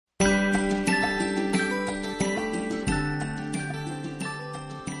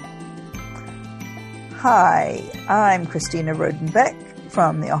Hi, I'm Christina Rodenbeck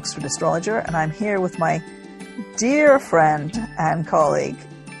from the Oxford Astrologer, and I'm here with my dear friend and colleague,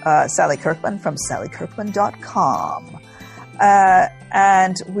 Sally Kirkman from sallykirkman.com.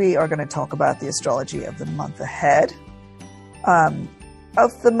 And we are going to talk about the astrology of the month ahead.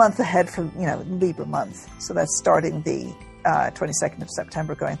 Of the month ahead for, Libra month. So that's starting the 22nd of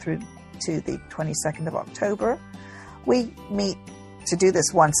September going through to the 22nd of October. We meet to do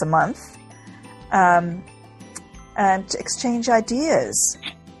this once a month and to exchange ideas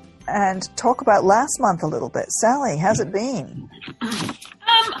and talk about last month a little bit. Sally, how's it been?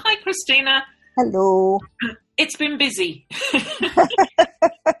 Hi, Christina. Hello. It's been busy.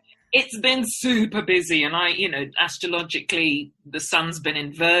 It's been super busy. And astrologically, the sun's been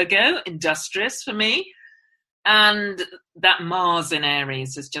in Virgo, industrious for me. And that Mars in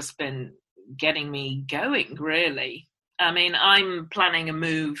Aries has just been getting me going, really. I mean, I'm planning a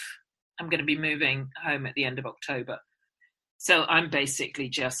move. I'm going to be moving home at the end of October. So I'm basically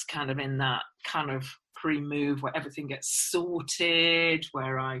just kind of in that kind of pre-move where everything gets sorted,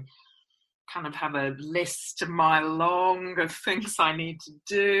 where I kind of have a list a mile long of things I need to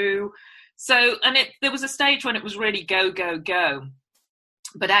do. So, there was a stage when it was really go, go, go.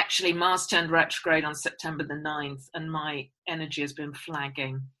 But actually, Mars turned retrograde on September the 9th, and my energy has been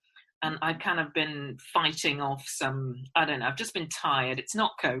flagging. And I've kind of been fighting off I've just been tired. It's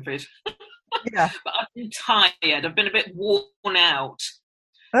not COVID. Yeah. But I've been tired. I've been a bit worn out.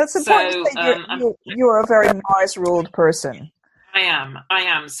 That's important to say you're a very Mars-ruled person. I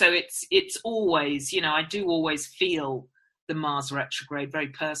am. So it's always, I do always feel the Mars retrograde very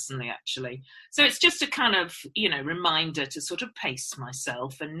personally, actually. So it's just a kind of, reminder to sort of pace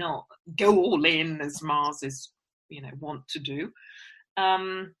myself and not go all in as Mars is, want to do.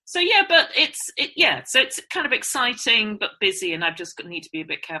 So it's kind of exciting but busy, and I just need to be a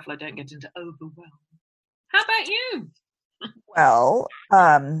bit careful I don't get into overwhelm. How about you? Well,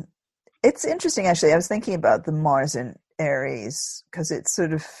 it's interesting, actually. I was thinking about the Mars in Aries because it's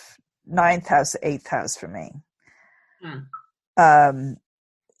sort of 9th house, 8th house for me.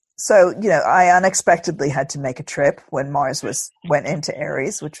 So, I unexpectedly had to make a trip when Mars went into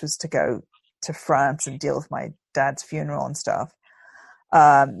Aries, which was to go to France and deal with my dad's funeral and stuff.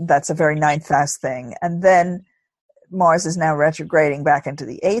 That's a very 9th house thing. And then Mars is now retrograding back into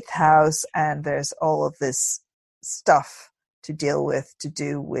the 8th house, and there's all of this stuff to deal with, to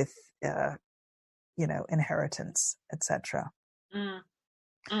do with, inheritance, etc.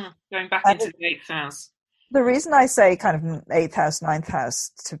 Going back into the 8th house. The reason I say kind of 8th house, 9th house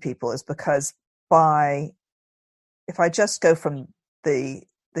to people is because if I just go from the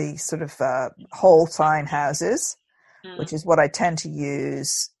sort of whole sign houses, which is what I tend to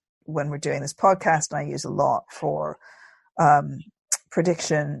use when we're doing this podcast, and I use a lot for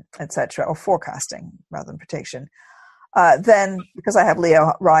prediction, etc., or forecasting rather than prediction. Then, because I have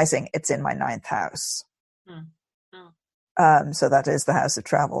Leo rising, it's in my 9th house. So that is the house of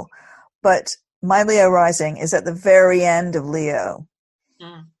travel. But my Leo rising is at the very end of Leo.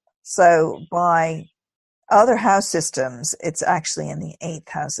 So by other house systems, it's actually in the 8th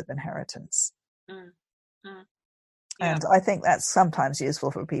house of inheritance. Yeah. And I think that's sometimes useful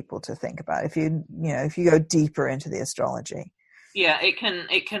for people to think about if you go deeper into the astrology. Yeah, it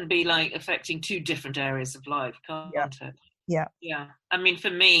can be like affecting two different areas of life, can't it? Yeah. Yeah. I mean, for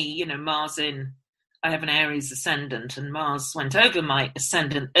me, I have an Aries ascendant, and Mars went over my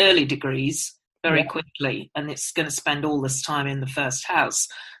ascendant early degrees very quickly, and it's going to spend all this time in the first house.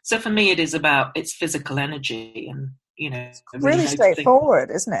 So for me, it's physical energy, and it's really straightforward,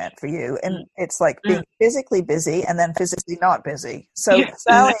 isn't it, for you? And it's like being physically busy and then physically not busy. So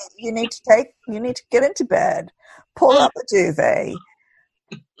Sally, you need to get into bed, pull up the duvet,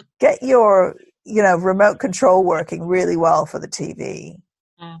 get your remote control working really well for the TV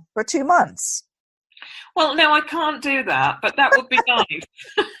for 2 months. Well, no, I can't do that, but that would be nice.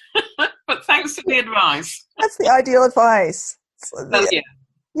 But thanks for the advice. That's the ideal advice.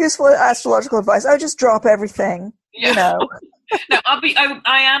 Useful astrological advice. Oh, just drop everything. No, I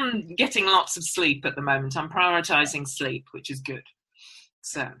am getting lots of sleep at the moment. I'm prioritizing sleep, which is good.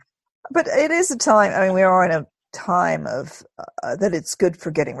 So, but it is a time. I mean, we are in a time of that it's good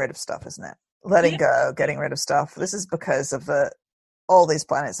for getting rid of stuff, isn't it? Letting go, getting rid of stuff. This is because of all these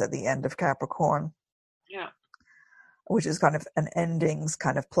planets at the end of Capricorn. Yeah, which is kind of an endings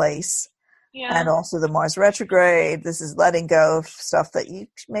kind of place. Yeah. And also the Mars retrograde. This is letting go of stuff that you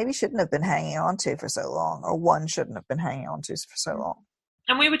maybe shouldn't have been hanging on to for so long, or one shouldn't have been hanging on to for so long.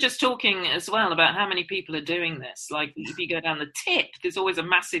 And we were just talking as well about how many people are doing this. Like if you go down the tip, there's always a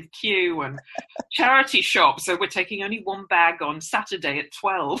massive queue, and charity shops. So we're taking only one bag on Saturday at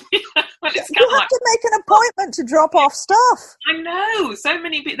 12. But it's You have to make an appointment to drop off stuff. I know. So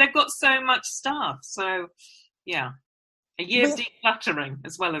many people, they've got so much stuff. So, yeah. A year of decluttering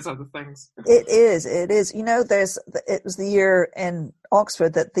as well as other things. It is. You know, it was the year in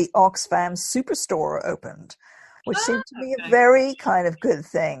Oxford that the Oxfam Superstore opened, which seemed to be a very kind of good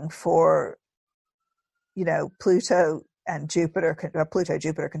thing for, you know, Pluto,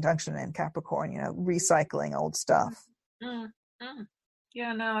 Jupiter conjunction in Capricorn, you know, recycling old stuff.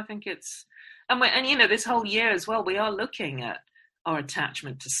 Yeah, no, I think it's, and you know, this whole year as well, we are looking at our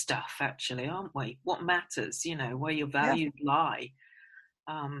attachment to stuff, actually, aren't we? What matters, you know, where your values lie.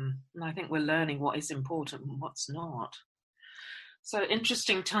 And I think we're learning what is important and what's not. So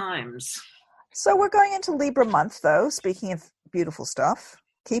interesting times. So we're going into Libra month, though, speaking of beautiful stuff,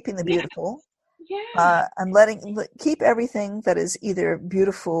 keeping the beautiful. Yeah. And keep everything that is either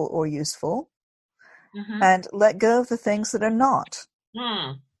beautiful or useful, and let go of the things that are not.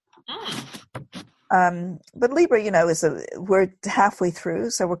 But Libra, you know, we're halfway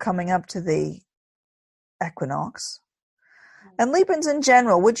through, so we're coming up to the equinox. And Librans in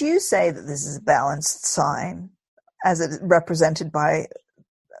general, would you say that this is a balanced sign, as it is represented by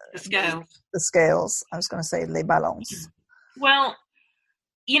the scales? The scales. I was going to say les balances. Well,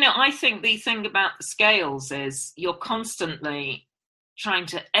 you know, I think the thing about the scales is you're constantly trying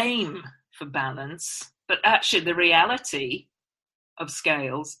to aim for balance, but actually the reality of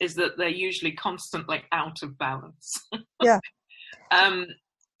scales is that they're usually constantly out of balance. Yeah.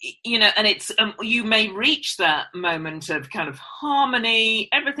 You know, and it's you may reach that moment of kind of harmony,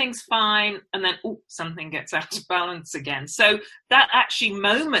 everything's fine, and then something gets out of balance again. So that actually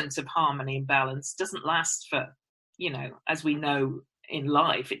moment of harmony and balance doesn't last for, you know, as we know in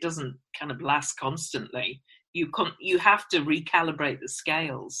life, it doesn't kind of last constantly. You have to recalibrate the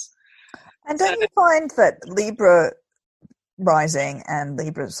scales. And don't you find that Libra rising and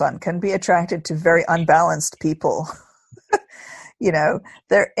Libra sun can be attracted to very unbalanced people? You know,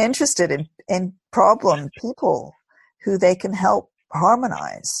 they're interested in problem people who they can help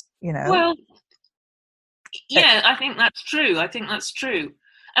harmonize, you know? Well, yeah, I think that's true.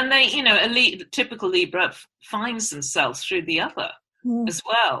 And they, you know, typical Libra finds themselves through the other as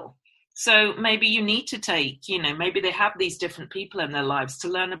well. So maybe you need to take, you know, maybe they have these different people in their lives to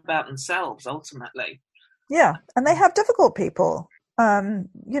learn about themselves ultimately. Yeah, and they have difficult people. You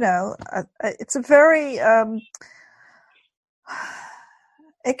know, it's a very...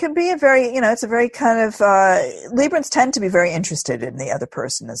 it can be a very, you know, it's a very kind of, Librans tend to be very interested in the other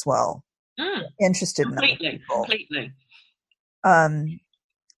person as well. Interested in other people. Completely.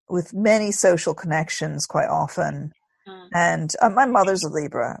 With many social connections quite often. And my mother's a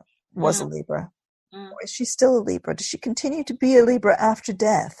Libra, was a Libra. Is she still a Libra? Does she continue to be a Libra after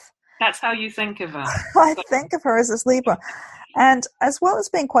death? That's how you think of her. I think of her as this Libra. And as well as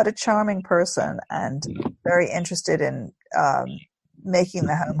being quite a charming person and very interested in making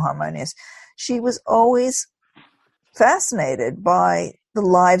the home harmonious, she was always fascinated by the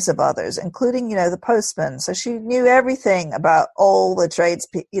lives of others, including, you know, the postman. So she knew everything about all the trades,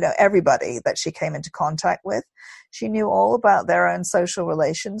 you know, everybody that she came into contact with. She knew all about their own social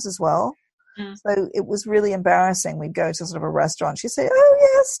relations as well. So it was really embarrassing. We'd go to sort of a restaurant. She'd say, "Oh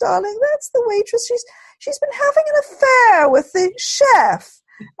yes, darling, that's the waitress. She's been having an affair with the chef,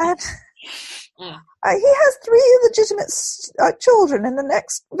 and he has 3 legitimate children in the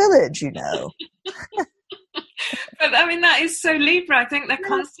next village, you know." But I mean, that is so Libra. I think they're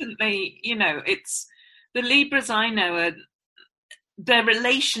constantly, you know, it's the Libras I know are, their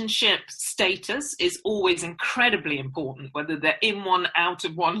relationship status is always incredibly important, whether they're in one, out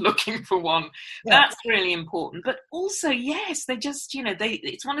of one, looking for one. That's really important. But also, yes, they just, you know,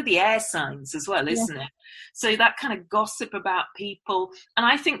 it's one of the air signs as well, isn't it? So that kind of gossip about people. And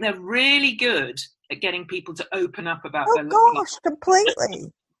I think they're really good at getting people to open up about their life. Oh gosh,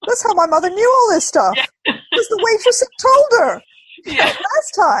 completely. That's how my mother knew all this stuff. Because the waitress had told her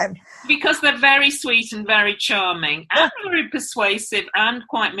last time. Because they're very sweet and very charming and very persuasive and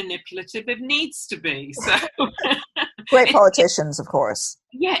quite manipulative. It needs to be. So great politicians, of course.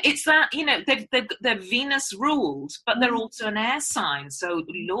 Yeah, it's that, you know, they're Venus ruled, but they're also an air sign. So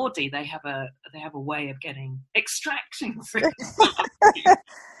lordy, they have a way of extracting things.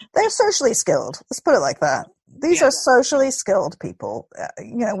 They're socially skilled. Let's put it like that. These are socially skilled people.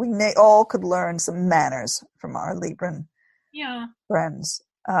 You know, we all could learn some manners from our Libran friends,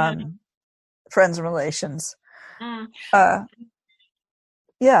 friends and relations.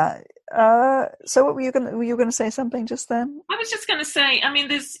 Yeah. So what were you going to say something just then? I was just going to say, I mean,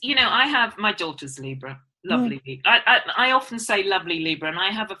 there's, I have my daughter's Libra, Mm. lovely Libra. I often say lovely Libra, and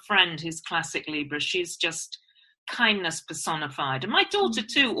I have a friend who's classic Libra. She's just kindness personified. And my daughter,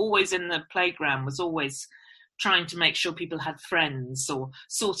 too, always in the playground was always trying to make sure people had friends or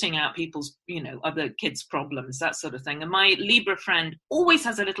sorting out people's, other kids' problems, that sort of thing. And my Libra friend always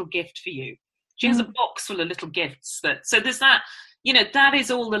has a little gift for you. She has a Mm. box full of little gifts. So there's that. That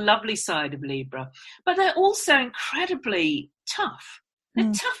is all the lovely side of Libra. But they're also incredibly tough. They're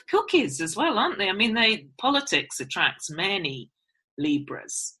Mm. tough cookies as well, aren't they? I mean, politics attracts many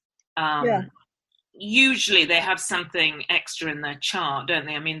Libras. Yeah. Usually they have something extra in their chart, don't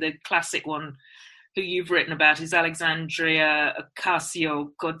they? I mean, the classic one who you've written about is Alexandria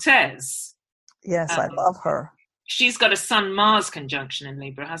Ocasio-Cortez. Yes, I love her. She's got a Sun-Mars conjunction in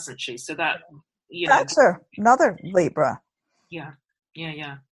Libra, hasn't she? So that, Thatcher, another Libra. Yeah.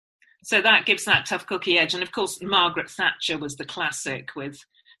 So that gives that tough cookie edge. And of course, Margaret Thatcher was the classic with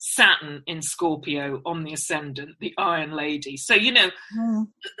Saturn in Scorpio on the ascendant, the Iron Lady. So,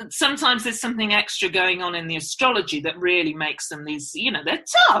 sometimes there's something extra going on in the astrology that really makes them these, they're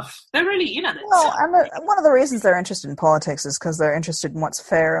tough. They're really, they're tough. And one of the reasons they're interested in politics is because they're interested in what's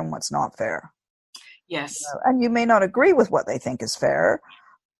fair and what's not fair. Yes. And you may not agree with what they think is fair.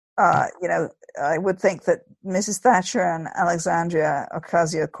 I would think that Mrs. Thatcher and Alexandria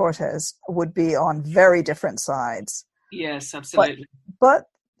Ocasio-Cortez would be on very different sides. Yes, absolutely. But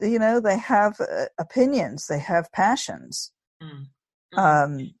they have opinions, they have passions.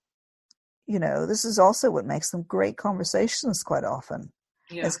 This is also what makes them great conversations quite often.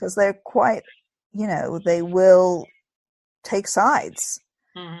 Yeah. It's because they're quite, they will take sides.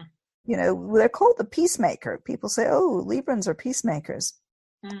 Mm-hmm. They're called the peacemaker. People say, oh, Librans are peacemakers.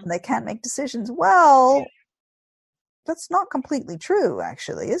 And they can't make decisions. Well, that's not completely true,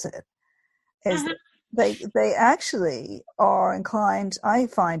 actually, is it? They actually are inclined, I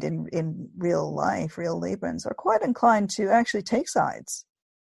find in real life, real Librans are quite inclined to actually take sides,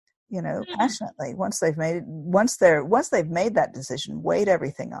 passionately. Once they've made that decision, weighed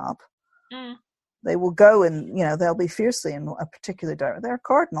everything up, they will go and, they'll be fiercely in a particular direction. They're a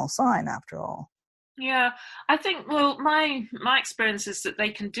cardinal sign, after all. Yeah, I think, well, my experience is that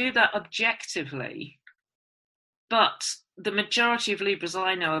they can do that objectively, but the majority of Libras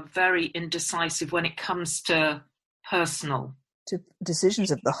I know are very indecisive when it comes to personal. To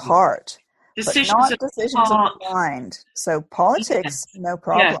decisions of the heart, decisions but not decisions of the mind. So politics, no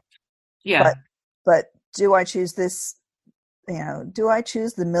problem. Yeah. But do I choose this, do I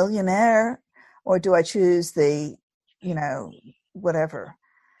choose the millionaire or do I choose the, whatever?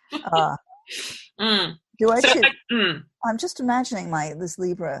 Do I choose? I'm just imagining this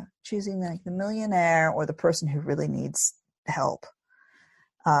Libra choosing the millionaire or the person who really needs help.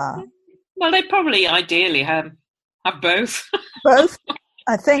 Well, they probably ideally have both. Both.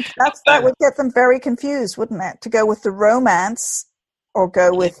 I think that would get them very confused, wouldn't it? To go with the romance or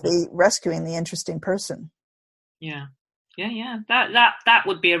go with the rescuing the interesting person. Yeah. That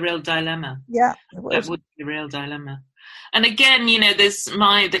would be a real dilemma. Yeah, it would. That would be a real dilemma. And again, there's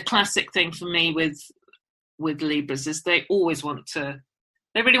the classic thing for me with Libras is they always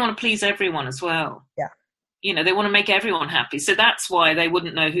they really want to please everyone as well. Yeah. They want to make everyone happy. So that's why they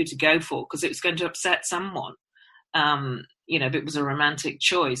wouldn't know who to go for, because it was going to upset someone, if it was a romantic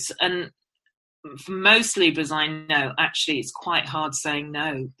choice. And for most Libras I know, actually, it's quite hard saying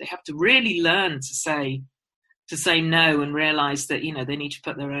no. They have to really learn to say no and realize that, they need to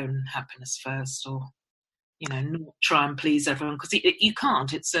put their own happiness first, or, not try and please everyone, because you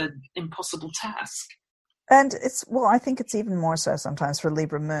can't. It's an impossible task. And I think it's even more so sometimes for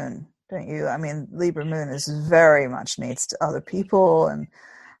Libra Moon, don't you? I mean, Libra Moon is very much needs to other people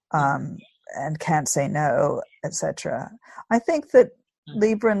and can't say no, etc. I think that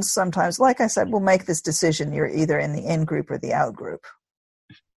Librans sometimes, like I said, will make this decision. You're either in the in group or the out group.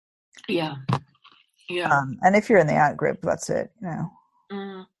 Yeah. And if you're in the out group, that's it.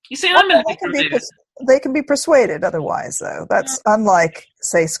 You see, I'm in the group. They can be persuaded otherwise, though. That's unlike,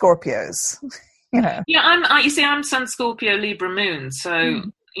 say, Scorpios. Yeah, I'm Sun Scorpio Libra Moon, so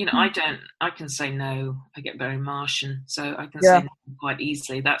I can say no. I get very Martian, so I can say no quite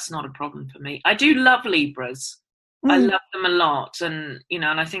easily. That's not a problem for me. I do love Libras. I love them a lot, and and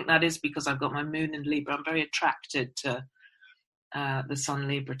I think that is because I've got my Moon in Libra. I'm very attracted to the Sun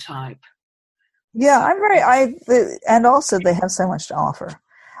Libra type. Yeah, and also they have so much to offer.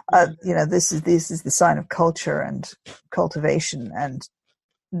 This is the sign of culture and cultivation and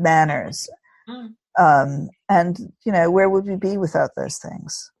manners. And where would we be without those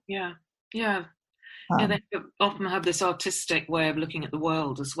things? Yeah. Yeah, they often have this artistic way of looking at the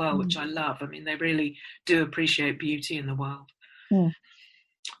world as well, which I love. I mean, they really do appreciate beauty in the world. Mm.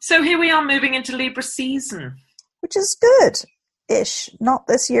 So here we are moving into Libra season. Which is good-ish. Not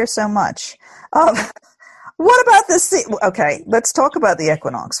this year so much. What about this? Okay, let's talk about the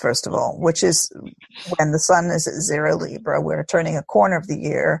equinox, first of all, which is when the sun is at 0 Libra. We're turning a corner of the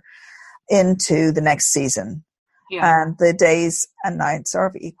year into the next season. Yeah. And the days and nights are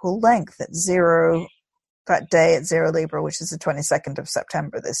of equal length at 0, that day at 0 Libra, which is the 22nd of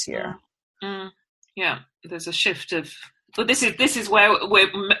September this year. Yeah, there's a shift of... Well, this is where we're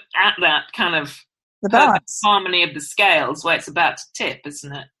at that kind of the balance. Harmony of the scales, where it's about to tip,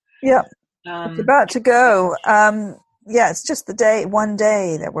 isn't it? Yeah. It's about to go. It's just one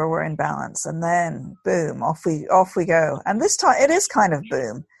day that we're in balance, and then boom, off we go. And this time it is kind of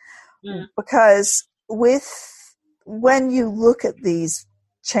boom, because when you look at these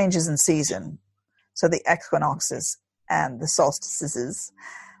changes in season, so the equinoxes and the solstices,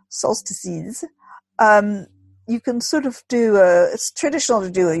 you can sort of it's traditional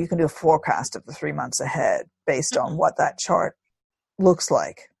to you can do a forecast of the 3 months ahead based on what that chart looks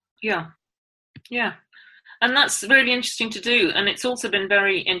like. Yeah. And that's really interesting to do. And it's also been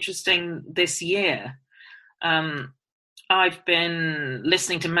very interesting this year. I've been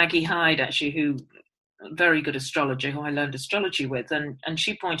listening to Maggie Hyde, actually, who a very good astrologer who I learned astrology with. And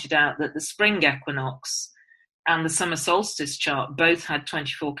she pointed out that the spring equinox and the summer solstice chart both had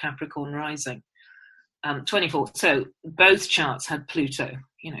 24 Capricorn rising. 24. So both charts had Pluto,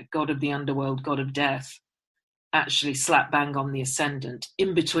 god of the underworld, god of death, actually slap bang on the ascendant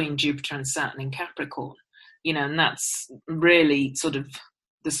in between Jupiter and Saturn in Capricorn, and that's really sort of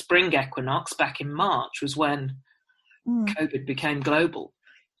the spring equinox back in March was when COVID became global.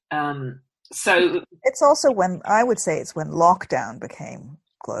 So it's also when it's when lockdown became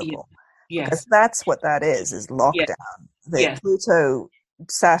global. Yes. Because that's what that is lockdown. The Pluto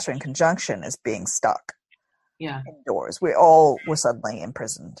Saturn conjunction is being stuck indoors. We all were suddenly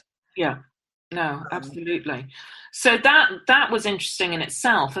imprisoned. Yeah. No, absolutely. So that was interesting in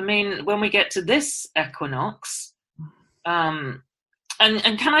itself. I mean, when we get to this equinox, and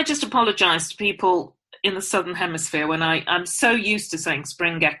can I just apologize to people in the Southern Hemisphere when I'm so used to saying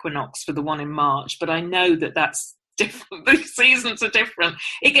spring equinox for the one in March, but I know that that's different. The seasons are different.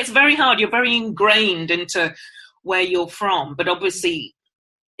 It gets very hard. You're very ingrained into where you're from, but obviously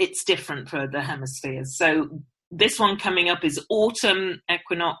it's different for the hemispheres. So this one coming up is autumn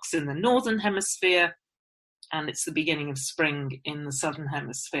equinox in the Northern Hemisphere, and it's the beginning of spring in the Southern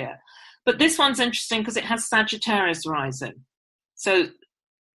Hemisphere. But this one's interesting because it has Sagittarius rising. So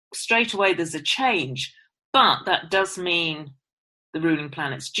straight away there's a change, but that does mean the ruling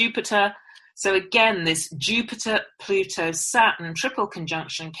planet's Jupiter. So again, this Jupiter, Pluto, Saturn triple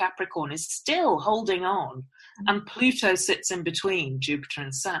conjunction in Capricorn is still holding on, and Pluto sits in between Jupiter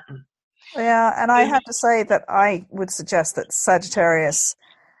and Saturn. Yeah, and I have to say that I would suggest that Sagittarius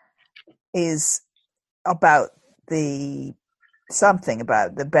is about something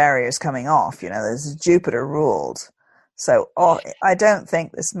about the barriers coming off. There's Jupiter ruled. So I don't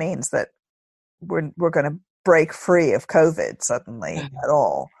think this means that we're going to break free of COVID suddenly at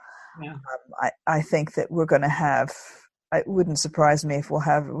all. Yeah. I think that we're going to have. It wouldn't surprise me if we're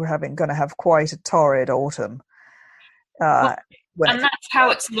going to have quite a torrid autumn. And that's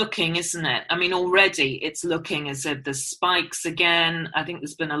how it's looking, isn't it? I mean, already it's looking as if there's spikes again. I think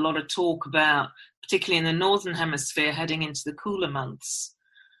there's been a lot of talk about, particularly in the Northern Hemisphere, heading into the cooler months.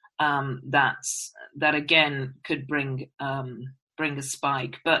 That again could bring a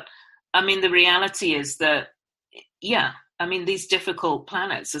spike. But I mean, the reality is that, these difficult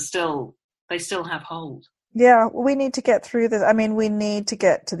planets still have hold. Yeah, we need to get through this. I mean, we need to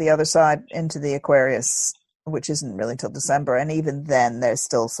get to the other side into the Aquarius, which isn't really till December, and even then there's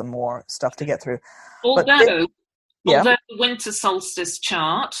still some more stuff to get through. Although the winter solstice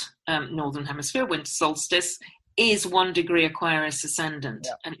chart, Northern Hemisphere winter solstice, is 1 degree Aquarius ascendant,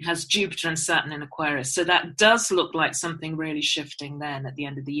 and it has Jupiter and Saturn in Aquarius. So that does look like something really shifting then at the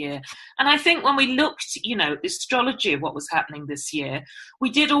end of the year. And I think when we looked, the astrology of what was happening this year, we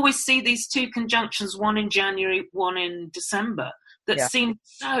did always see these two conjunctions, one in January, one in December, that seemed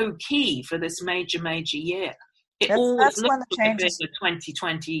so key for this major year. It always looked like a bit of a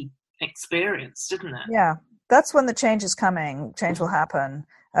 2020 experience, didn't it? Yeah, that's when the change is coming. Change will happen.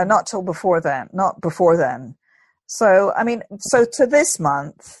 Not before then. So, I mean, to this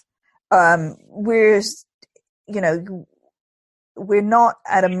month, we're not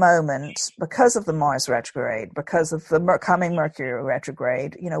at a moment, because of the Mars retrograde, because of the coming Mercury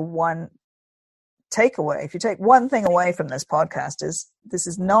retrograde, one takeaway, if you take one thing away from this podcast, is this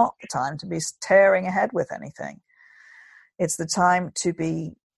is not the time to be tearing ahead with anything. It's the time to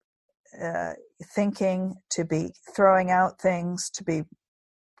be thinking, to be throwing out things, to be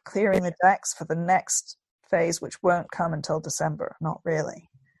clearing the decks for the next phase, which won't come until December. Not really.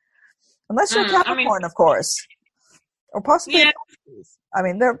 Unless you're Capricorn, of course. Or possibly. Yeah. I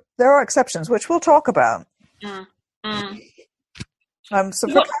mean, there are exceptions, which we'll talk about. So for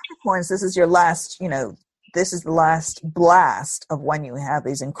Capricorns, this is your last, this is the last blast of when you have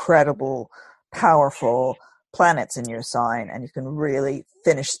these incredible, powerful planets in your sign, and you can really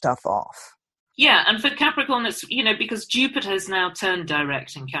finish stuff off. Yeah, and for Capricorn, it's, because Jupiter has now turned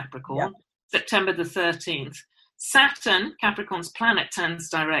direct in Capricorn, September the 13th. Saturn, Capricorn's planet, turns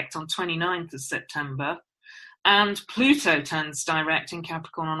direct on 29th of September. And Pluto turns direct in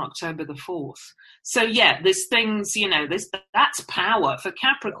Capricorn on October the 4th. So this things, that's power for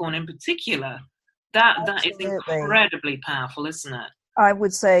Capricorn in particular. That is incredibly powerful, isn't it? I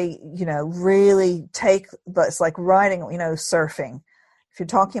would say, really take, it's like riding, surfing. If you're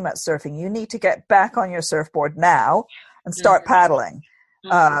talking about surfing, you need to get back on your surfboard now and start paddling.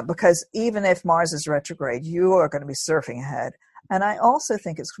 Because even if Mars is retrograde, you are going to be surfing ahead. And I also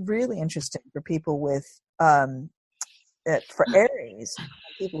think it's really interesting for people with, for Aries,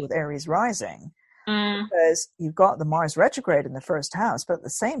 people with Aries rising, because you've got the Mars retrograde in the first house, but at the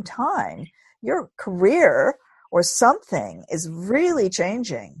same time, your career or something is really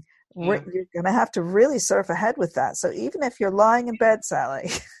changing. You're going to have to really surf ahead with that. So even if you're lying in bed,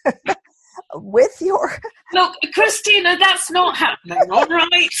 Sally, with your... Look, Christina, that's not happening, all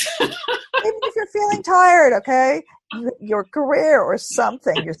right? Even if you're feeling tired, okay? Your career or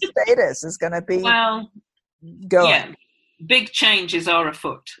something, your status is going to be going. Yeah, big changes are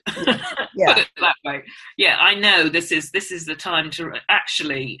afoot. Put it that way. Yeah, I know this is the time to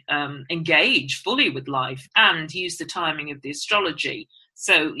actually engage fully with life and use the timing of the astrology.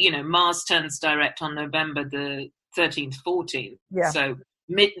 So, Mars turns direct on November the 13th, 14th. Yeah. So,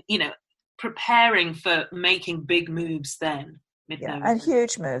 preparing for making big moves then. And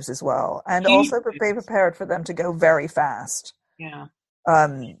huge moves as well. And also be prepared for them to go very fast. Yeah.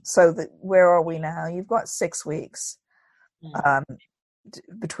 So where are we now? You've got 6 weeks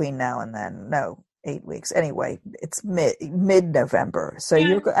between now and then. No, 8 weeks. Anyway, it's mid-November. So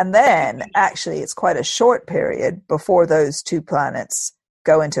and then actually it's quite a short period before those two planets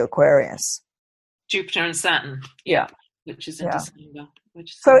go into Aquarius. Jupiter and Saturn. Yeah. Which is in December.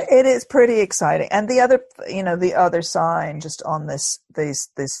 So it is pretty exciting. And the other sign just on this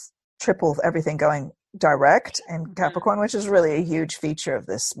triple everything going direct in Capricorn, which is really a huge feature of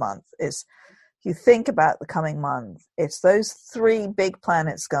this month, is if you think about the coming month, it's those three big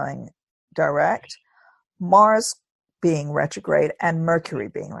planets going direct, Mars being retrograde and Mercury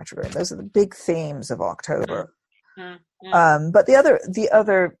being retrograde. Those are the big themes of October. But the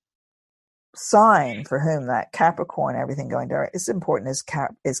other sign for whom that Capricorn, everything going direct, is important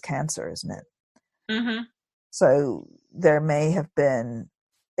is Cancer, isn't it? So there may have been,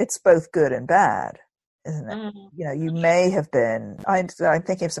 it's both good and bad, isn't it? You may have been, I'm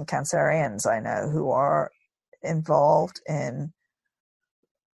thinking of some Cancerians I know who are involved in,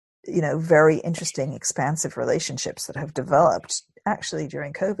 very interesting, expansive relationships that have developed actually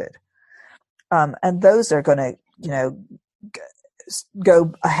during COVID. And those are going to,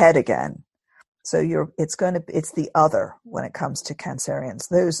 go ahead again. So it's the other when it comes to Cancerians.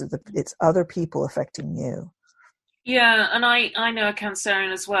 It's other people affecting you. Yeah, and I know a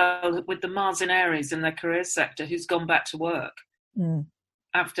Cancerian as well with the Mars in Aries in their career sector who's gone back to work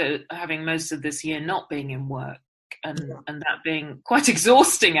after having most of this year not being in work and that being quite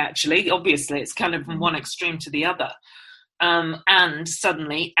exhausting actually. Obviously, it's kind of from one extreme to the other. And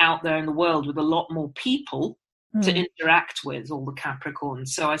suddenly out there in the world with a lot more people to interact with, all the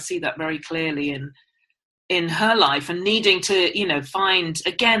Capricorns. So I see that very clearly in her life and needing to, find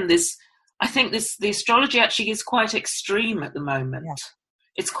again this. I think the astrology actually is quite extreme at the moment. Yeah.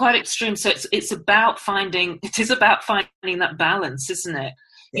 It's quite extreme. So it's about finding that balance, isn't it?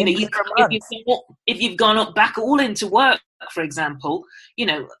 If you've gone back all into work, for example,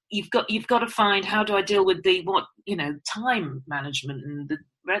 you've got to find, how do I deal with time management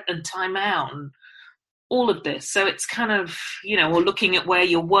and time out and all of this. So it's kind of, or looking at where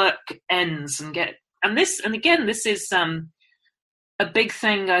your work ends this is a big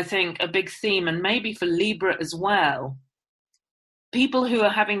thing, I think, a big theme, and maybe for Libra as well. People who are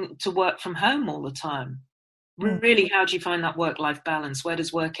having to work from home all the time. Really, how do you find that work-life balance? Where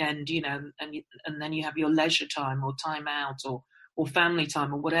does work end, and then you have your leisure time or time out or family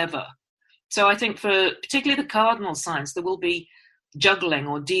time or whatever. So I think for particularly the cardinal signs, there will be juggling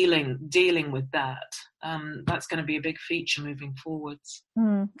or dealing with that. That's going to be a big feature moving forwards.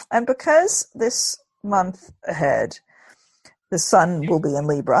 And because this month ahead, the sun will be in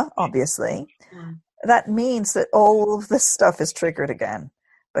Libra, obviously, that means that all of this stuff is triggered again,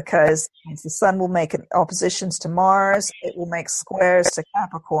 because the sun will make oppositions to Mars, it will make squares to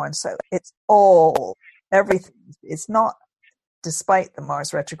Capricorn. So it's everything. It's not, despite the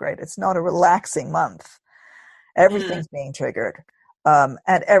Mars retrograde, it's not a relaxing month. Everything's being triggered. And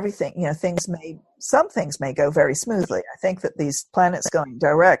everything, some things may go very smoothly. I think that these planets going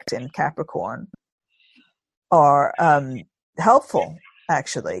direct in Capricorn are helpful,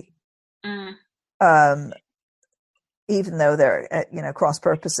 actually. Even though they're at, cross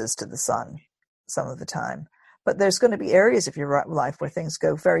purposes to the sun some of the time. But there's going to be areas of your life where things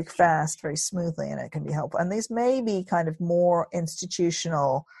go very fast, very smoothly, and it can be helpful. And these may be kind of more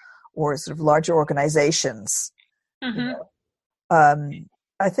institutional or sort of larger organizations. I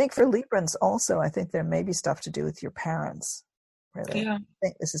think for Librans also, I think there may be stuff to do with your parents. Really, I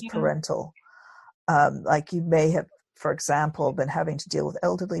think this is parental. Like you may have, for example, been having to deal with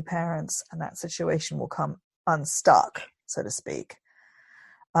elderly parents, and that situation will come unstuck, so to speak.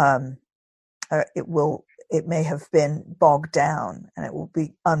 It may have been bogged down, and it will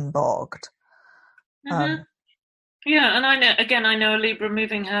be unbogged. And I know a Libra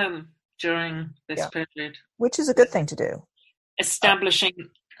moving home during this period, which is a good thing to do. Establishing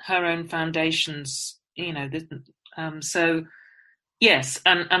her own foundations, so yes,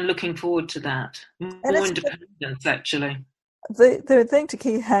 I'm looking forward to that. More independence, actually. The thing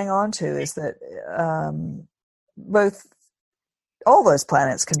to hang on to is that all those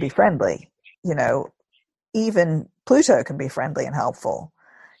planets can be friendly. Even Pluto can be friendly and helpful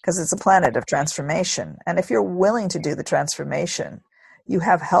because it's a planet of transformation. And if you're willing to do the transformation, you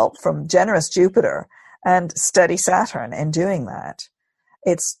have help from generous Jupiter and steady Saturn in doing that.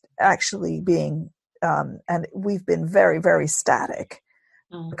 It's actually being, and we've been very, very static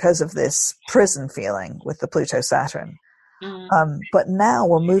because of this prison feeling with the Pluto-Saturn. But now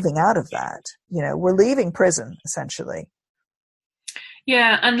we're moving out of that. We're leaving prison, essentially.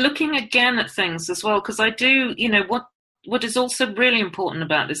 Yeah, and looking again at things as well, because I do, what is also really important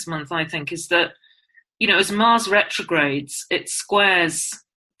about this month, I think, is that, as Mars retrogrades, it squares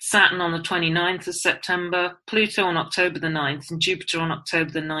Saturn on the 29th of September, Pluto on October the 9th, and Jupiter on October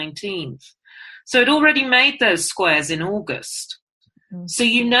the 19th. So it already made those squares in August. So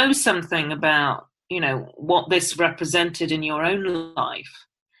something about, what this represented in your own life.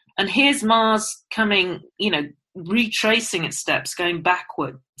 And here's Mars coming, retracing its steps, going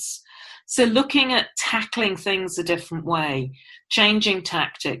backwards. So looking at tackling things a different way, changing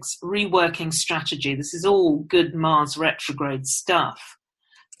tactics, reworking strategy. This is all good Mars retrograde stuff.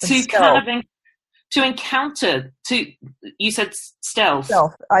 To encounter, you said stealth.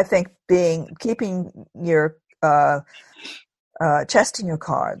 Stealth, I think keeping your chest in your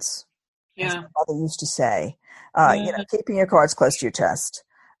cards. As my mother used to say, keeping your cards close to your chest.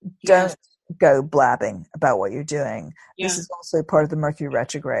 Don't go blabbing about what you're doing. This is also part of the Mercury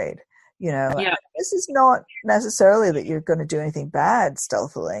retrograde. This is not necessarily that you're going to do anything bad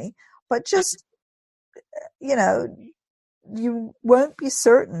stealthily, but just, you won't be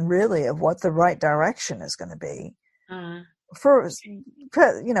certain really of what the right direction is going to be for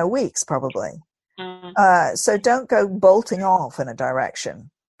weeks probably. So don't go bolting off in a direction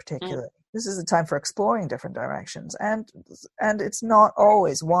particularly. This is a time for exploring different directions, and it's not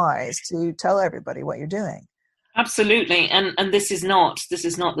always wise to tell everybody what you're doing. Absolutely, and this is not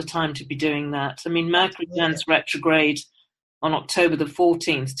the time to be doing that. I mean, Mercury turns retrograde on October the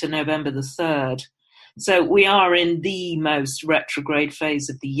 14th to November the 3rd, so we are in the most retrograde phase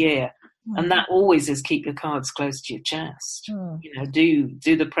of the year, and that always is keep your cards close to your chest. Do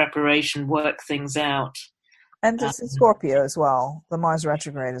the preparation, work things out. And this is Scorpio as well. The Mars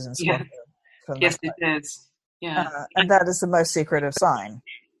retrograde is in Scorpio. Yes, it is. Yeah. And that is the most secretive sign.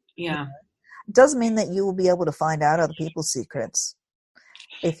 Yeah. It doesn't mean that you will be able to find out other people's secrets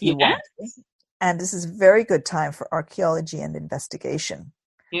if you want to. And this is a very good time for archaeology and investigation.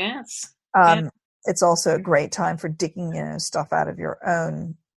 Yes. It's also a great time for digging stuff out of your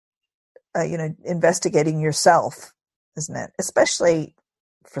own, investigating yourself, isn't it? Especially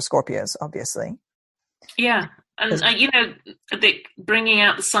for Scorpios, obviously. Yeah. And, bringing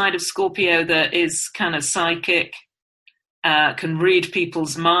out the side of Scorpio that is kind of psychic, can read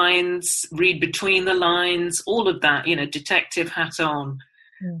people's minds, read between the lines, all of that, detective hat on,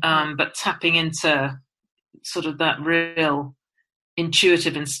 but tapping into sort of that real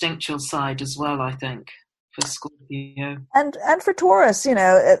intuitive, instinctual side as well, I think, for Scorpio. And for Taurus,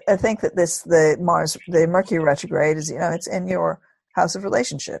 I think that the Mercury retrograde is, it's in your house of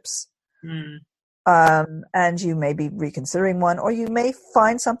relationships. Mm. And you may be reconsidering one, or you may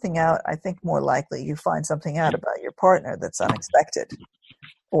find something out. I think more likely you find something out about your partner that's unexpected,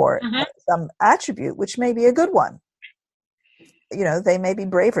 or some attribute which may be a good one. They may be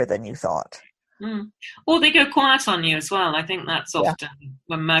braver than you thought. Or they go quiet on you as well. I think that's often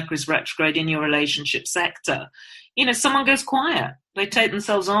when Mercury's retrograde in your relationship sector. Someone goes quiet. They take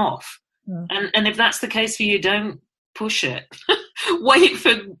themselves off. And if that's the case for you, don't push it. Wait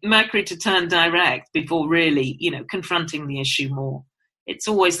for Mercury to turn direct before really, confronting the issue more. It's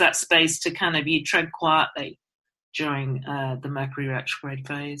always that space to kind of you tread quietly during the Mercury retrograde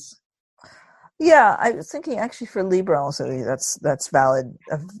phase. Yeah, I was thinking actually for Libra also that's valid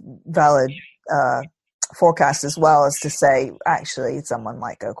forecast as well, as to say actually someone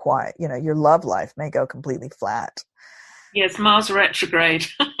might go quiet. Your love life may go completely flat. Yes, Mars retrograde.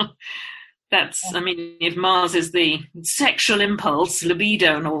 If Mars is the sexual impulse,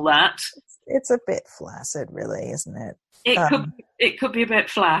 libido and all that. It's a bit flaccid, really, isn't it? It could be a bit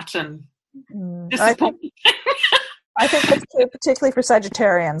flat and disappointing. I think that's true, particularly for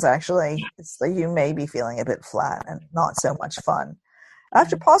Sagittarians, actually. It's like you may be feeling a bit flat and not so much fun,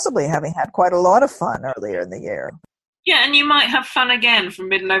 after possibly having had quite a lot of fun earlier in the year. Yeah, and you might have fun again from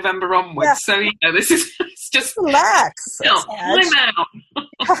mid-November onwards. Yeah. So, this is it's just relax. Time out.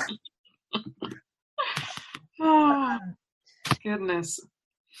 Oh, goodness.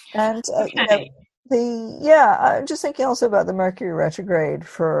 And I'm just thinking also about the Mercury retrograde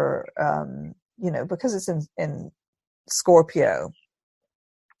for because it's in Scorpio.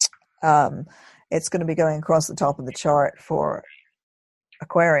 It's going to be going across the top of the chart for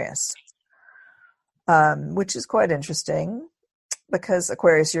Aquarius, which is quite interesting because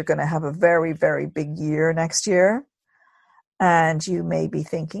Aquarius, you're going to have a very, very big year next year. And you may be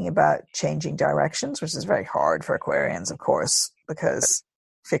thinking about changing directions, which is very hard for Aquarians, of course, because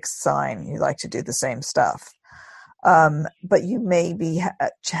fixed sign, you like to do the same stuff. But you may be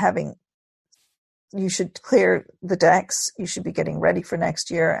you should clear the decks. You should be getting ready for next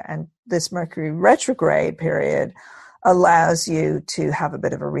year. And this Mercury retrograde period allows you to have a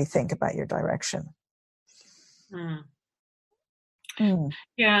bit of a rethink about your direction.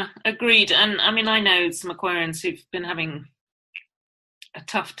 Yeah, agreed. And I know some Aquarians who've been having a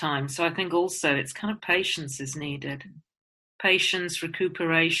tough time. So I think also it's kind of patience is needed. Patience,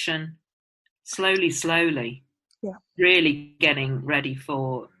 recuperation, slowly. Yeah. Really getting ready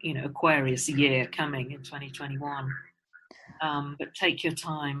for, Aquarius year coming in 2021. But take your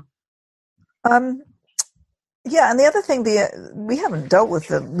time. Yeah, and the other thing, we haven't dealt with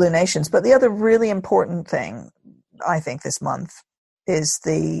the lunations, but the other really important thing, I think, this month is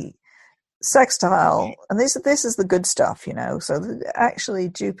the sextile, and this is the good stuff, So actually,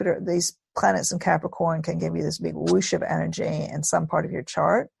 Jupiter, these planets in Capricorn can give you this big whoosh of energy in some part of your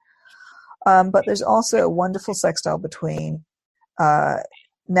chart. But there's also a wonderful sextile between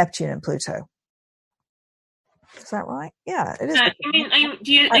Neptune and Pluto. Is that right? Yeah, it is.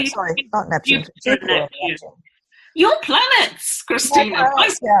 Sorry, not Neptune. Jupiter and Neptune. Your planets, Christina.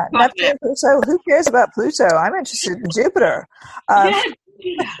 Neptune, Pluto. Who cares about Pluto? I'm interested in Jupiter.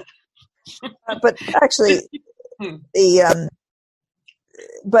 But actually,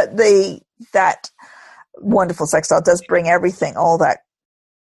 that wonderful sextile does bring everything, all that,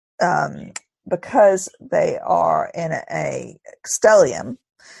 because they are in a stellium,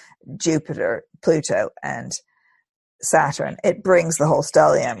 Jupiter, Pluto, and Saturn. It brings the whole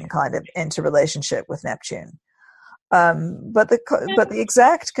stellium kind of into relationship with Neptune. But the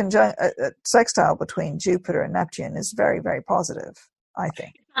exact sextile between Jupiter and Neptune is very, very positive, I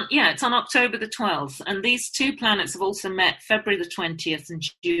think. Yeah, it's on October the 12th. And these two planets have also met February the 20th and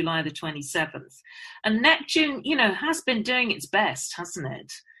July the 27th. And Neptune, has been doing its best, hasn't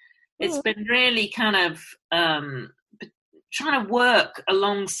it? It's been really kind of trying to work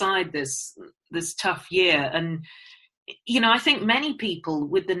alongside this tough year. And, I think many people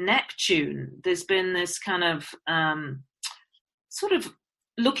with the Neptune, there's been this kind of sort of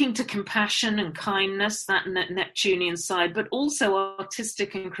looking to compassion and kindness, that Neptunian side, but also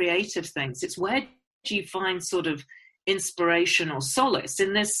artistic and creative things. It's where do you find sort of inspiration or solace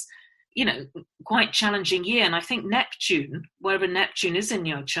in this, quite challenging year? And I think Neptune, wherever Neptune is in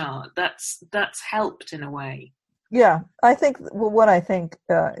your chart, that's helped in a way. Yeah, I think what I think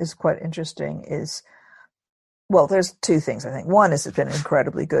is quite interesting is, well, there's two things, I think. One is it's been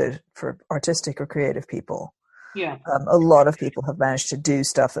incredibly good for artistic or creative people. Yeah. A lot of people have managed to do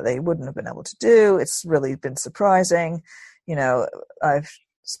stuff that they wouldn't have been able to do. It's really been surprising. I've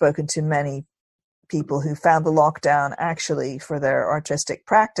spoken to many people who found the lockdown actually for their artistic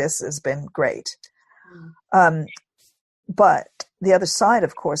practice has been great. But the other side,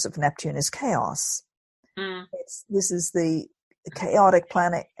 of course, of Neptune is chaos. Mm. This is the chaotic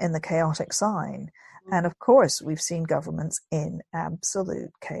planet in the chaotic sign. And of course, we've seen governments in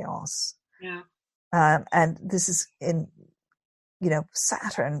absolute chaos. Yeah. And this is in,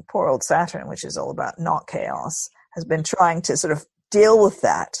 Saturn, poor old Saturn, which is all about not chaos, has been trying to sort of deal with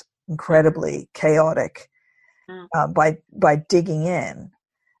that incredibly chaotic by digging in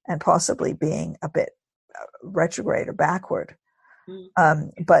and possibly being a bit retrograde or backward.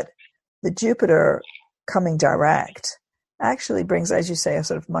 But the Jupiter coming direct actually brings, as you say, a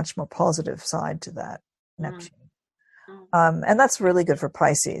sort of much more positive side to that Neptune. And that's really good for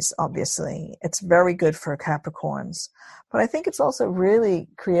Pisces, obviously. It's very good for Capricorns. But I think it's also really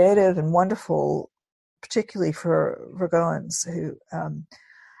creative and wonderful, particularly for Virgoans who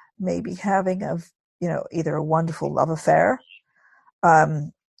may be having either a wonderful love affair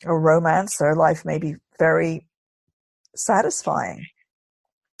or romance. Their life may be very satisfying.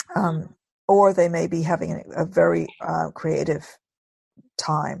 Or they may be having a very creative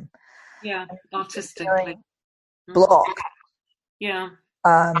time. Yeah, artistically. Block. Yeah.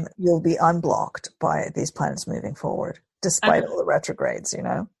 You'll be unblocked by these planets moving forward, despite all the retrogrades,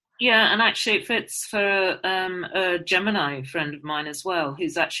 Yeah, and actually it fits for a Gemini friend of mine as well,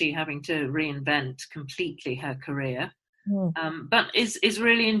 who's actually having to reinvent completely her career. But is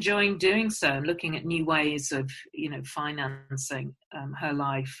really enjoying doing so and looking at new ways of financing her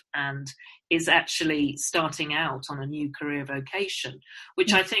life, and is actually starting out on a new career vocation,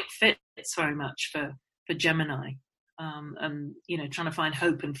 which I think fits very much for Gemini, and trying to find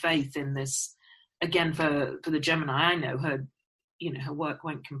hope and faith in this. Again, for the Gemini, I know her her work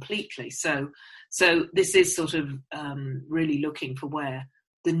went completely, so this is sort of really looking for where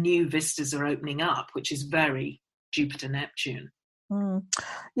the new vistas are opening up, which is very Jupiter Neptune.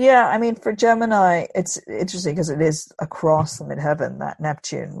 Yeah, I mean, for Gemini, it's interesting because it is across the midheaven, that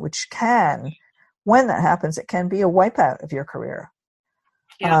Neptune, which can, when that happens, it can be a wipeout of your career.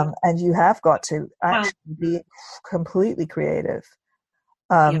 Yeah. And you have got to actually be completely creative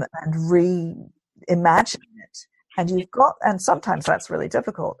and reimagine it. And sometimes that's really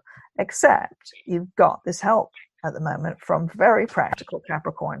difficult, except you've got this help at the moment from very practical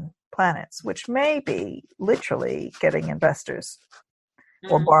Capricorn planets, which may be literally getting investors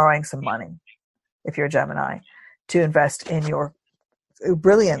or borrowing some money, if you're a Gemini, to invest in your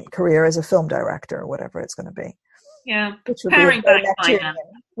brilliant career as a film director or whatever it's going to be. Yeah, paring back finance.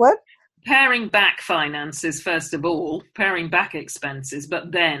 What? Paring back finances, first of all, paring back expenses,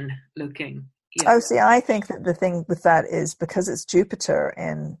 but then looking. Yeah. Oh, see, I think that the thing with that is because it's Jupiter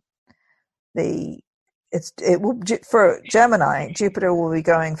in for Gemini, Jupiter will be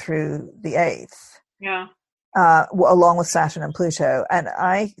going through the 8th. Yeah. Along with Saturn and Pluto. And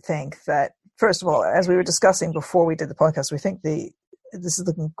I think that, first of all, as we were discussing before we did the podcast, we think this is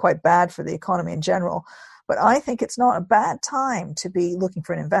looking quite bad for the economy in general. But I think it's not a bad time to be looking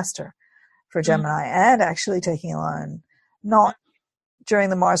for an investor for Gemini and actually taking a loan, not during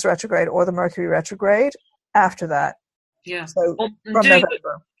the Mars retrograde or the Mercury retrograde, after that. Yeah. So from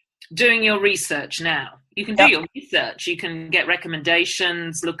November. Doing your research now. You can do your research. You can get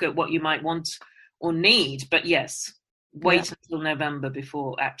recommendations, look at what you might want or need. But yes, wait until November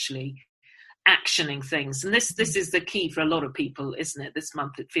before actually actioning things. And this is the key for a lot of people, isn't it? This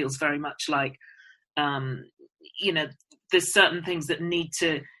month, it feels very much like, there's certain things that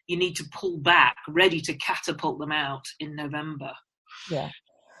you need to pull back, ready to catapult them out in November. Yeah.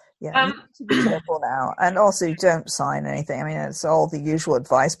 Yeah, you need to be careful now. And also, don't sign anything. I mean, it's all the usual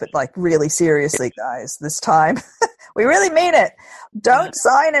advice, but really seriously, guys, this time, we really mean it. Don't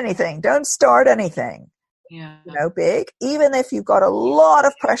sign anything. Don't start anything. Yeah. Big, even if you've got a lot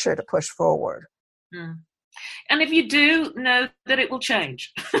of pressure to push forward. And if you do, know that it will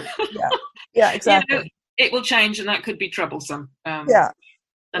change. Yeah, exactly. It will change, and that could be troublesome.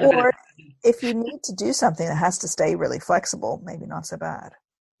 Or if you need to do something that has to stay really flexible, maybe not so bad.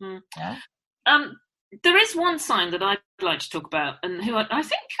 Yeah. There is one sign that I'd like to talk about, and who I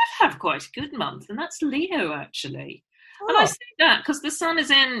think could have quite a good month, and that's Leo, actually. Oh. And I say that because the sun is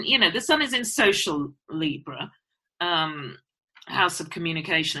in social Libra, house of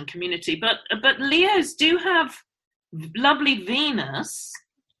communication and community, but Leos do have lovely Venus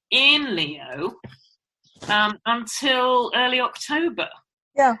in Leo until early October.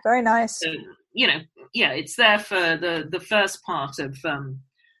 Yeah, very nice. So, it's there for the first part of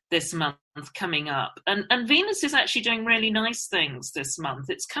this month coming up. And Venus is actually doing really nice things this month.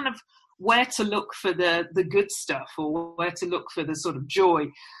 It's kind of where to look for the good stuff, or where to look for the sort of joy,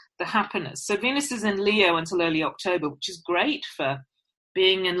 the happiness. So Venus is in Leo until early October, which is great for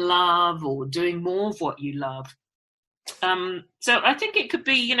being in love or doing more of what you love. So I think it could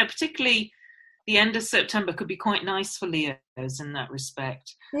be, particularly the end of September could be quite nice for Leos in that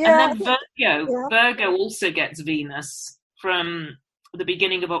respect. Yeah, And then Virgo also gets Venus from the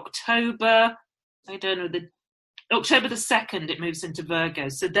beginning of October. I don't know, October the 2nd, it moves into Virgo.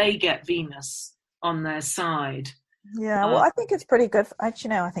 So they get Venus on their side. Yeah, well, I think it's pretty good. I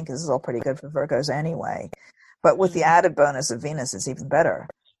think this is all pretty good for Virgos anyway. But with the added bonus of Venus, it's even better.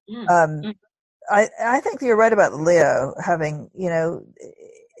 I think you're right about Leo having,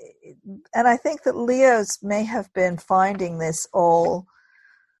 and I think that Leos may have been finding this all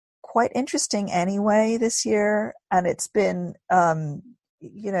quite interesting anyway this year. And it's been,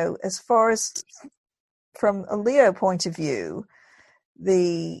 as far as from a Leo point of view,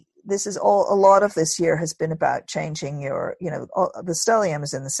 a lot of this year has been about changing your, the stellium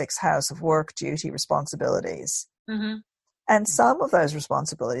is in the 6th house of work, duty, responsibilities. Mm-hmm. And some of those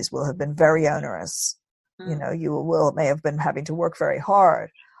responsibilities will have been very onerous. You may have been having to work very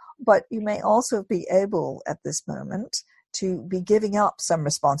hard, but you may also be able at this moment to be giving up some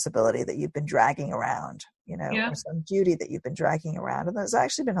responsibility that you've been dragging around, or some duty that you've been dragging around. And that's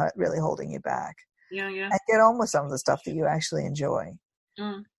actually been really holding you back. Yeah. And get on with some of the stuff that you actually enjoy.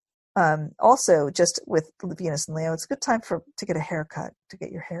 Mm. Also, just with Venus and Leo, it's a good time to get a haircut, to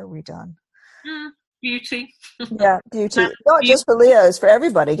get your hair redone. Beauty. Yeah, beauty. Not just for Leos, for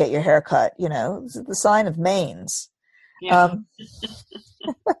everybody, get your hair cut. It's the sign of manes. Yeah.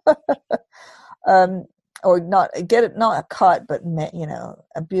 Or not get it, not a cut, but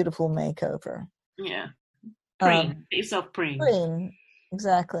a beautiful makeover. Yeah. Preen. Get yourself preen. Preen,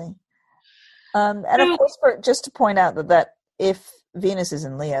 exactly. And of course, just to point out that if Venus is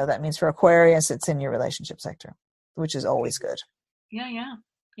in Leo, that means for Aquarius, it's in your relationship sector, which is always good.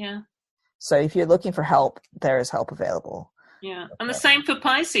 Yeah. So if you're looking for help, there is help available. Yeah. And the same for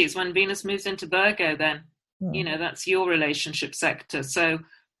Pisces. When Venus moves into Virgo, then, that's your relationship sector. So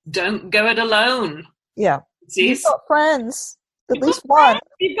don't go it alone. Yeah. You've got friends. At least one.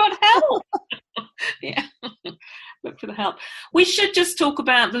 You've got help. Yeah. Look for the help. We should just talk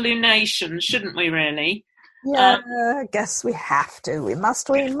about the lunations, shouldn't we, really? Yeah, I guess we have to. Must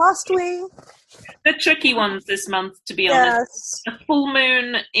we? The tricky ones this month, to be honest. A full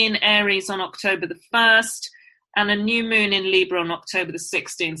moon in Aries on October the 1st and a new moon in Libra on October the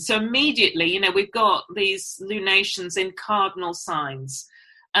 16th. So immediately, we've got these lunations in cardinal signs.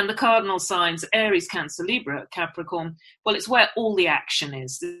 And the cardinal signs, Aries, Cancer, Libra, Capricorn, well, it's where all the action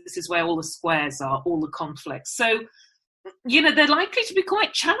is. This is where all the squares are, all the conflicts. So, they're likely to be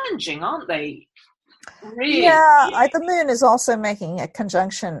quite challenging, aren't they? Really? Yeah, the moon is also making a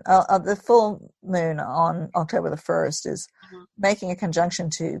conjunction. The full moon on October the 1st is making a conjunction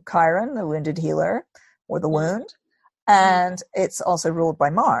to Chiron, the wounded healer, or the wound. And it's also ruled by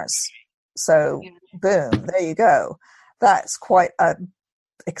Mars. So, boom, there you go. That's quite a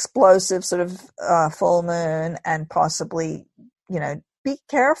explosive sort of full moon, and possibly, be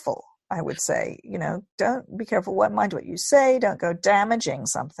careful. I would say, don't be careful. Mind what you say. Don't go damaging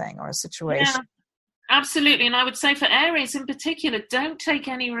something or a situation. Yeah, absolutely. And I would say for Aries in particular, don't take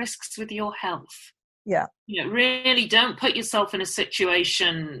any risks with your health. Yeah. Really don't put yourself in a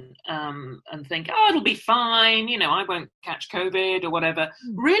situation and think, it'll be fine. I won't catch COVID or whatever.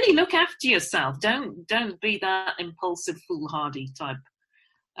 Really look after yourself. Don't be that impulsive, foolhardy type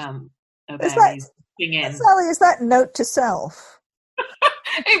of Aries. Sally, is that note to self?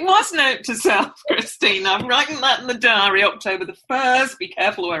 It was note to self, Christine. I'm writing that in the diary, October the 1st. Be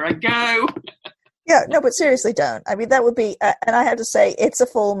careful where I go. Yeah, no, but seriously, don't. I mean, that would be, and I have to say, it's a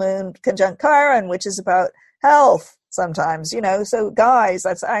full moon conjunct Chiron, which is about health sometimes, So, guys,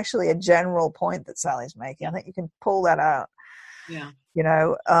 that's actually a general point that Sally's making. I think you can pull that out. Yeah.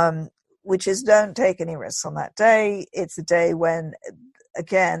 Which is don't take any risks on that day. It's a day when,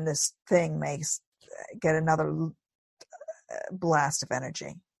 again, this thing may get another blast of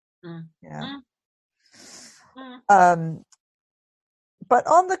energy. But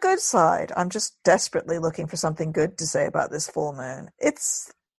on the good side, I'm just desperately looking for something good to say about this full moon.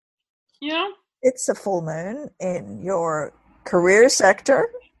 It's a full moon in your career sector,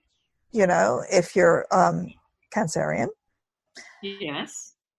 if you're Cancerian.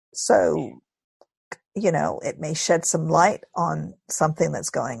 Yes. So, it may shed some light on something that's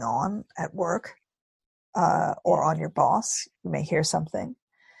going on at work. Or on your boss, you may hear something.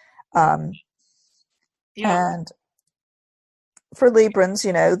 And for Librans,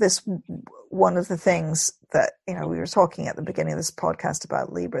 this one of the things that, we were talking at the beginning of this podcast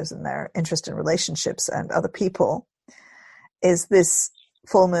about Libras and their interest in relationships and other people, is this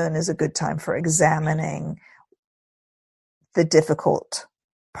full moon is a good time for examining the difficult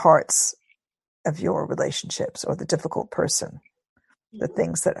parts of your relationships, or the difficult person, the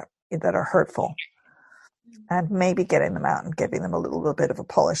things that are hurtful, and maybe getting them out and giving them a little bit of a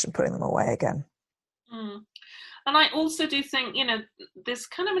polish and putting them away again. And I also do think, there's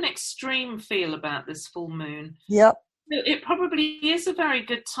kind of an extreme feel about this full moon. Yep. It probably is a very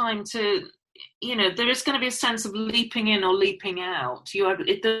good time to, there is going to be a sense of leaping in or leaping out.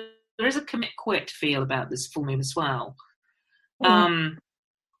 There is a commit quit feel about this full moon as well. And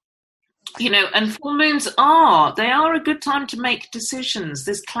full moons they are a good time to make decisions.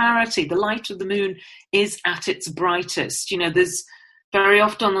 There's clarity. The light of the moon is at its brightest. There's very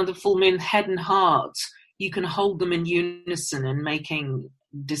often on the full moon, head and heart, you can hold them in unison in making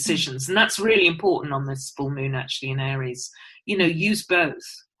decisions. And that's really important on this full moon, actually, in Aries. Use both.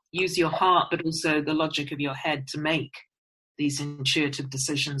 Use your heart, but also the logic of your head to make these intuitive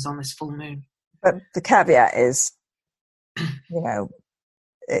decisions on this full moon. But the caveat is,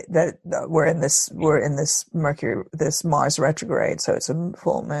 that we're in this Mercury, this Mars retrograde, so it's a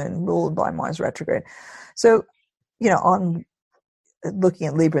full moon ruled by Mars retrograde. So, on looking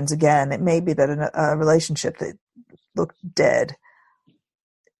at Librans again, it may be that a relationship that looked dead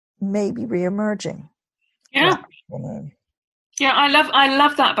may be reemerging. Yeah. Yeah, I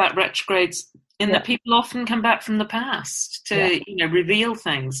love that about retrogrades, that people often come back from the past to, reveal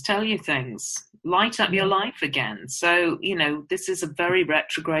things, tell you things, light up your life again. So, this is a very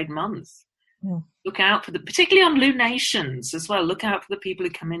retrograde month. Yeah. Look out for particularly on lunations as well, look out for the people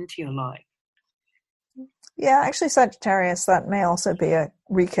who come into your life. Yeah, actually, Sagittarius, that may also be a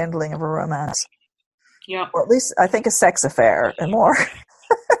rekindling of a romance. Yeah. Or at least, I think, a sex affair, and more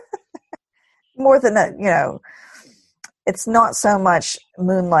than it's not so much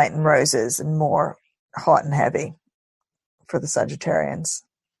moonlight and roses and more hot and heavy for the Sagittarians.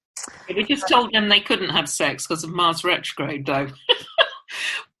 We just told them they couldn't have sex because of Mars retrograde, though.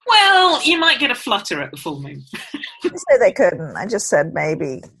 Well, you might get a flutter at the full moon. I didn't say they couldn't. I just said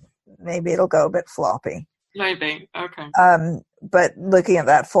maybe it'll go a bit floppy. Maybe. Okay. But looking at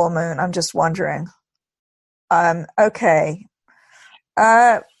that full moon, I'm just wondering. Okay.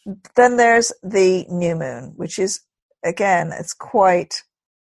 Then there's the new moon, which is, again, it's quite,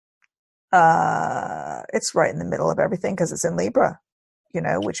 it's right in the middle of everything because it's in Libra,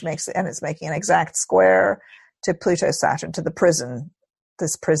 which makes it, and it's making an exact square to Pluto Saturn, to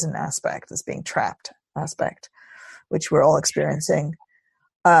this prison aspect, this being trapped aspect, which we're all experiencing.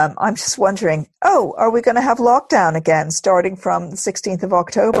 I'm just wondering, are we going to have lockdown again starting from the 16th of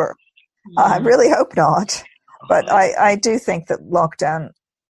October? I really hope not. But I do think that lockdown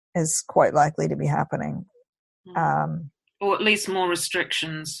is quite likely to be happening. Or at least more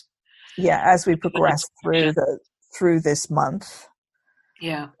restrictions. Yeah, as we progress through this month.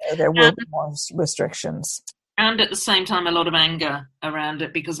 Yeah. There will be more restrictions. And at the same time, a lot of anger around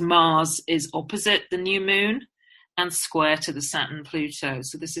it because Mars is opposite the new moon and square to the Saturn Pluto.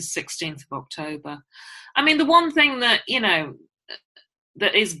 So this is 16th of October. I mean, the one thing that,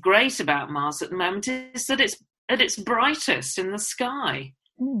 that is great about Mars at the moment is that it's at its brightest in the sky.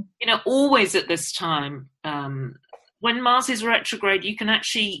 Always at this time, when Mars is retrograde, you can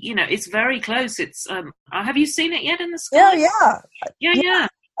actually, it's very close. It's, have you seen it yet in the sky? Yeah.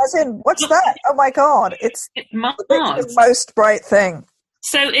 As in, what's that? Oh my God. It's Mars. The most bright thing.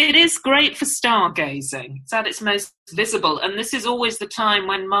 So it is great for stargazing. It's at its most visible. And this is always the time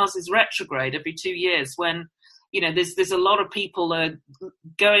when Mars is retrograde every 2 years when, there's a lot of people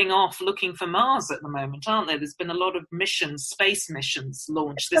going off looking for Mars at the moment, aren't there? There's been a lot of space missions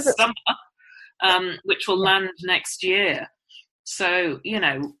launched this summer, which will land next year. So,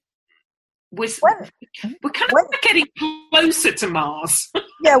 we're kind of getting closer to Mars.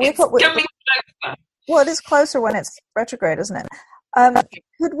 Yeah, coming closer. Well, it is closer when it's retrograde, isn't it?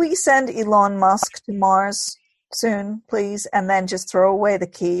 Could we send Elon Musk to Mars soon, please, and then just throw away the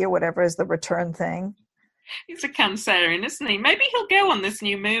key or whatever is the return thing? He's a Cancerian, isn't he? Maybe he'll go on this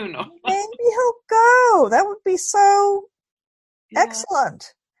new moon. Maybe he'll go. That would be so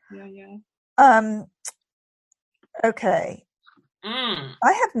excellent. Yeah. Okay.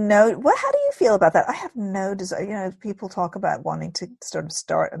 I have how do you feel about that? I have no desire. People talk about wanting to sort of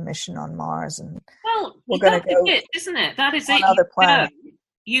start a mission on Mars, and we're going to go, isn't it? That is it. Another planet.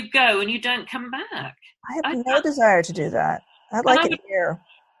 You go and you don't come back. I have no desire to do that. I'd like it here.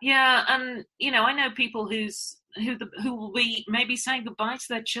 Yeah, and I know people who will be maybe saying goodbye to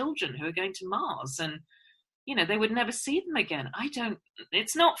their children who are going to Mars, and they would never see them again.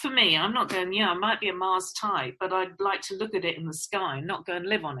 It's not for me. I'm not going, I might be a Mars type, but I'd like to look at it in the sky and not go and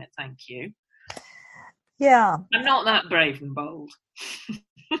live on it, thank you. Yeah. I'm not that brave and bold.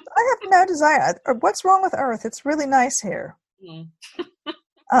 I have no desire. What's wrong with Earth? It's really nice here.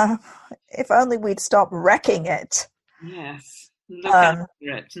 if only we'd stop wrecking it. Yes. Look after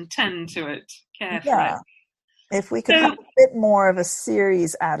it and tend to it carefully. Yeah. If we could have a bit more of a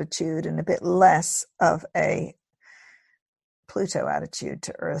Ceres attitude and a bit less of a Pluto attitude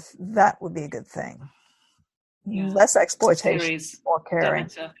to Earth, that would be a good thing. Yeah. Less exploitation, Ceres, more caring.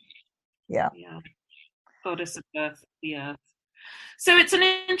 Demeter. Yeah. Goddess of Earth, the Earth. So it's an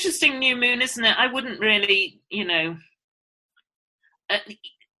interesting new moon, isn't it? I wouldn't really,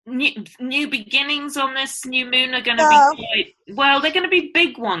 new beginnings on this new moon are going to be they're going to be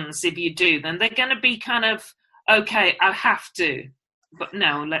big ones if you do them. They're going to be kind of, okay, I have to. But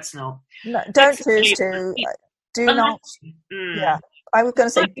no, let's not. No, don't choose to. Do not. Yeah, I was going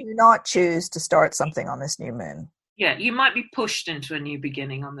to say, do not choose to start something on this new moon. Yeah, you might be pushed into a new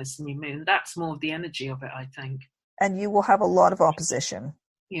beginning on this new moon. That's more the energy of it, I think. And you will have a lot of opposition.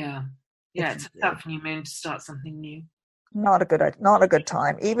 Yeah, it's a tough new moon to start something new. Not a good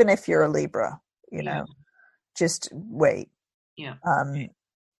time. Even if you're a Libra, just wait. Yeah.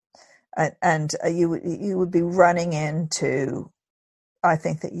 And you would be running into. I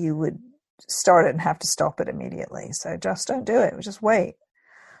think that you would start it and have to stop it immediately. So just don't do it. Just wait.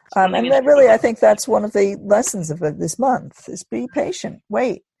 And then really, I think that's one of the lessons of this month is be patient.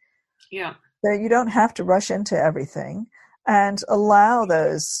 Wait. Yeah. So you don't have to rush into everything, and allow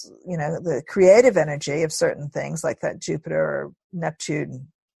those, the creative energy of certain things like that Jupiter or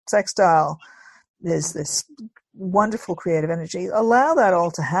Neptune sextile is this wonderful creative energy. Allow that all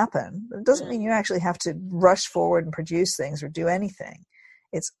to happen. It doesn't mean you actually have to rush forward and produce things or do anything.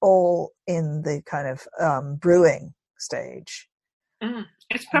 It's all in the kind of brewing stage.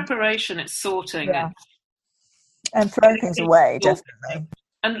 It's preparation. It's sorting. Yeah. And throwing things away, definitely.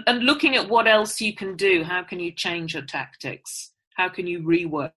 And looking at what else you can do. How can you change your tactics? How can you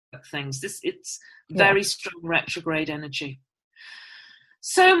rework things? It's very strong retrograde energy.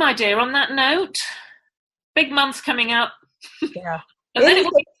 So, my dear, on that note, big month coming up. Yeah. And then it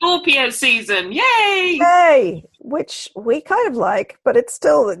will be Scorpio season. Yay! Yay! Which we kind of like, but it's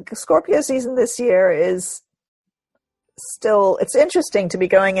still, Scorpio season this year is still, it's interesting to be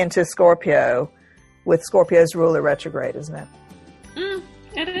going into Scorpio with Scorpio's ruler retrograde, isn't it?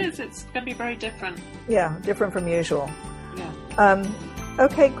 It is. It's going to be very different. Yeah, different from usual. Yeah.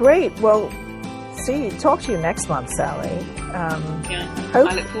 Okay, great. Well, talk to you next month, Sally. I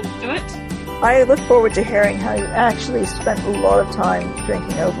look forward to it. I look forward to hearing how you actually spent a lot of time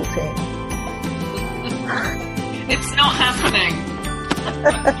drinking Ovaltine. It's not happening.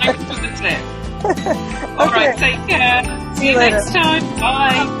 Thanks for the tip. All right, take care. See you next time.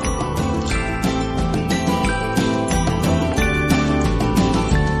 Bye.